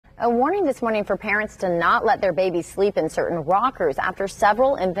A warning this morning for parents to not let their babies sleep in certain rockers after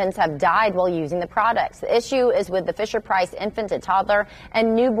several infants have died while using the products. The issue is with the Fisher-Price infant to toddler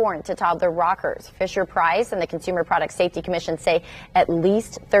and newborn to toddler rockers. Fisher-Price and the Consumer Product Safety Commission say at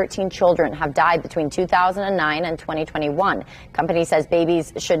least 13 children have died between 2009 and 2021. Company says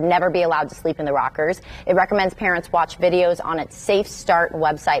babies should never be allowed to sleep in the rockers. It recommends parents watch videos on its Safe Start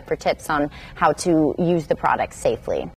website for tips on how to use the product safely.